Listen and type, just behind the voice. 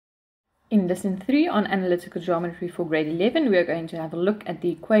In lesson 3 on analytical geometry for grade 11, we are going to have a look at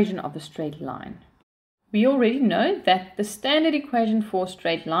the equation of a straight line. We already know that the standard equation for a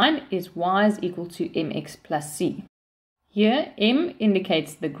straight line is y is equal to mx plus c. Here, m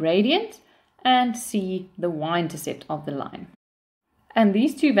indicates the gradient and c the y-intercept of the line. And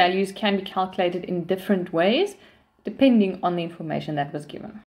these two values can be calculated in different ways depending on the information that was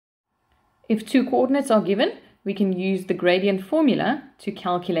given. If two coordinates are given, we can use the gradient formula to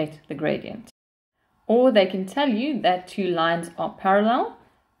calculate the gradient. Or they can tell you that two lines are parallel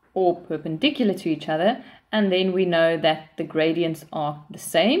or perpendicular to each other, and then we know that the gradients are the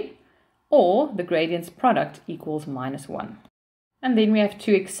same, or the gradient's product equals -1. And then we have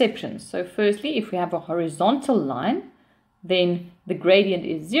two exceptions. So firstly, if we have a horizontal line, then the gradient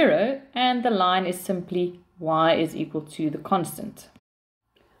is 0 and the line is simply y is equal to the constant.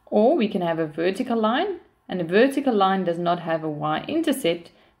 Or we can have a vertical line, and a vertical line does not have a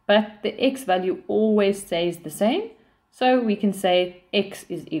y-intercept, but the x value always stays the same, so we can say x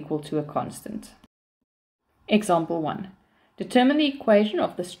is equal to a constant. Example 1. Determine the equation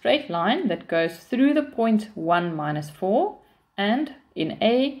of the straight line that goes through the point 1 minus 4 and in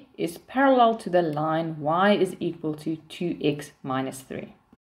A is parallel to the line y is equal to 2x minus 3.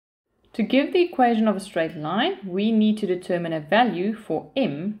 To give the equation of a straight line, we need to determine a value for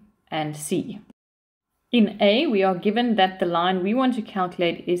m and c. In A, we are given that the line we want to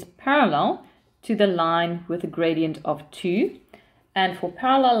calculate is parallel to the line with a gradient of 2. And for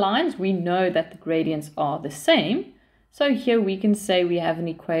parallel lines, we know that the gradients are the same. So here we can say we have an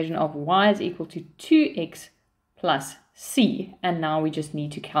equation of y is equal to 2x plus c. And now we just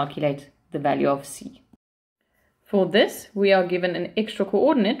need to calculate the value of c. For this, we are given an extra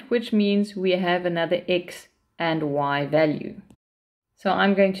coordinate, which means we have another x and y value. So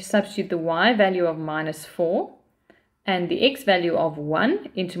I'm going to substitute the y value of -4 and the x value of 1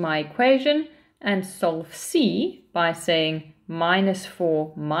 into my equation and solve c by saying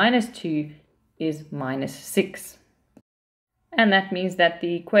 -4 minus 2 is -6. And that means that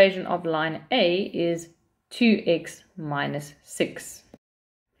the equation of line A is 2x minus 6.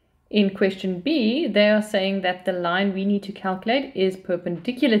 In question B, they are saying that the line we need to calculate is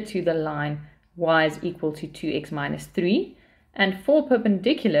perpendicular to the line y is equal to 2x minus 3. And for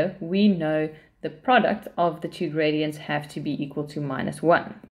perpendicular, we know the product of the two gradients have to be equal to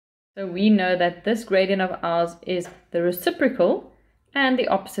 -1. So we know that this gradient of ours is the reciprocal and the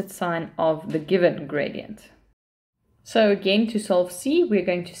opposite sign of the given gradient. So again, to solve c, we're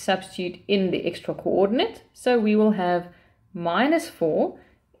going to substitute in the extra coordinate. So we will have -4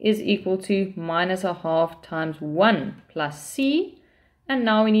 is equal to -1/2 times 1 plus c. And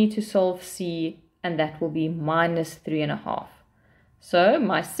now we need to solve c, and that will be -3.5. So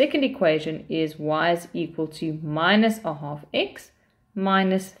my second equation is y is equal to -1/2x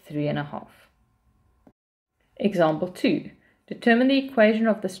minus 3.5. Example 2. Determine the equation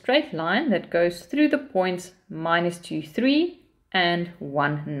of the straight line that goes through the points -2, 3 and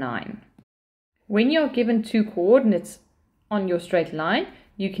 1, 9. When you're given two coordinates on your straight line,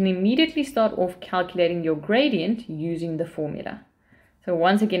 you can immediately start off calculating your gradient using the formula. So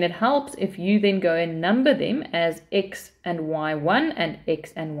once again, it helps if you then go and number them as x and y1 and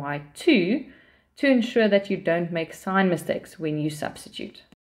x and y2 to ensure that you don't make sign mistakes when you substitute.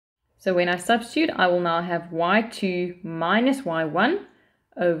 So when I substitute, I will now have y2 minus y1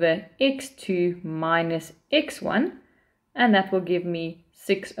 over x2 minus x1, and that will give me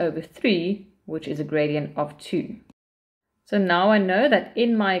 6 over 3, which is a gradient of 2. So now I know that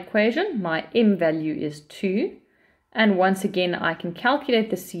in my equation, my m value is 2. And once again, I can calculate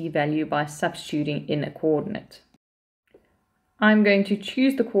the c value by substituting in a coordinate. I'm going to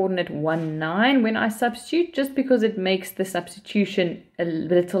choose the coordinate 1, 9 when I substitute, just because it makes the substitution a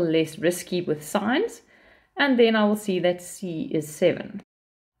little less risky with signs. And then I will see that c is 7.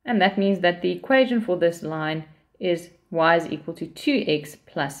 And that means that the equation for this line is y is equal to 2x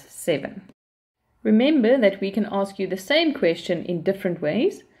plus 7. Remember that we can ask you the same question in different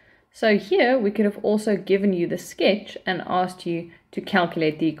ways. So here we could have also given you the sketch and asked you to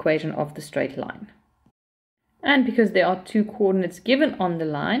calculate the equation of the straight line. And because there are two coordinates given on the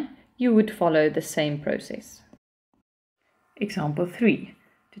line, you would follow the same process. Example 3.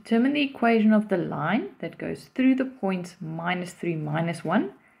 Determine the equation of the line that goes through the points -3,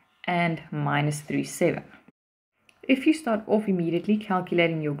 -1 and -3, 7. If you start off immediately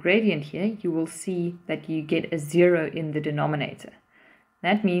calculating your gradient here, you will see that you get a 0 in the denominator.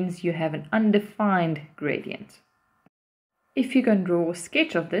 That means you have an undefined gradient. If you can draw a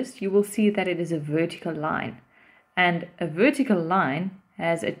sketch of this, you will see that it is a vertical line. And a vertical line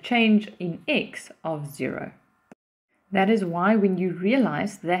has a change in x of 0. That is why when you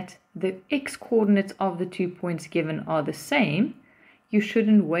realize that the x coordinates of the 2 points given are the same, you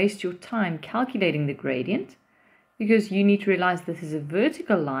shouldn't waste your time calculating the gradient, because you need to realize this is a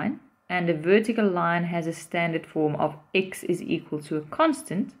vertical line, and a vertical line has a standard form of x is equal to a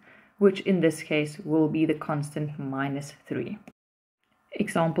constant, which in this case will be the constant minus 3.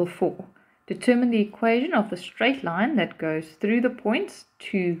 Example 4. Determine the equation of the straight line that goes through the points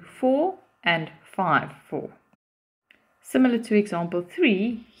 2, 4 and 5, 4. Similar to example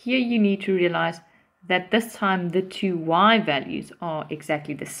 3, here you need to realize that this time the two y values are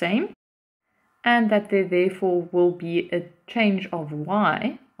exactly the same, and that there therefore will be a change of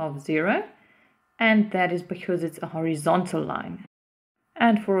y of 0, and that is because it's a horizontal line.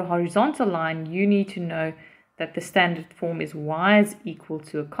 And for a horizontal line, you need to know that the standard form is y is equal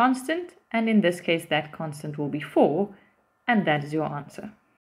to a constant, and in this case that constant will be 4, and that is your answer.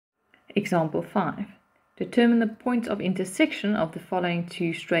 Example 5. Determine the point of intersection of the following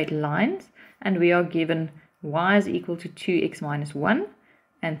two straight lines, and we are given y is equal to 2x minus 1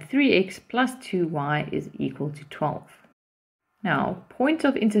 and 3x plus 2y is equal to 12. Now, point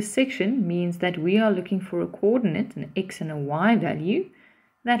of intersection means that we are looking for a coordinate, an x and a y value,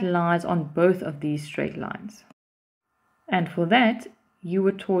 that lies on both of these straight lines. And for that, you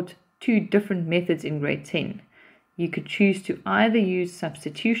were taught two different methods in grade 10. You could choose to either use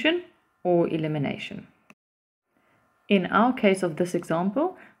substitution or elimination. In our case of this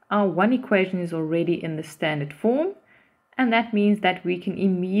example, our one equation is already in the standard form, and that means that we can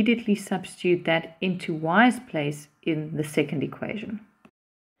immediately substitute that into y's place in the second equation.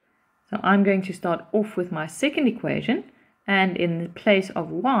 So I'm going to start off with my second equation, and in the place of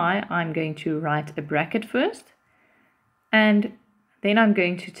y, I'm going to write a bracket first, and then I'm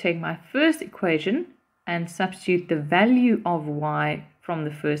going to take my first equation and substitute the value of y from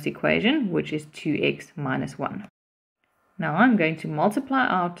the first equation, which is 2x minus 1. Now I'm going to multiply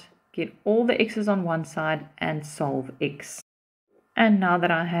out, get all the x's on one side and solve x. And now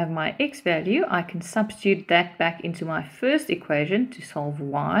that I have my x value, I can substitute that back into my first equation to solve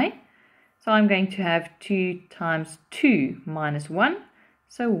y. So I'm going to have 2 times 2 minus 1,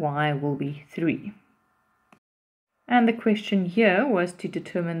 so y will be 3. And the question here was to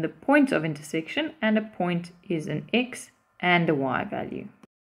determine the point of intersection, and a point is an x and a y value.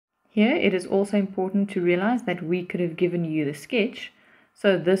 Here it is also important to realize that we could have given you the sketch,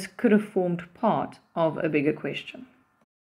 so this could have formed part of a bigger question.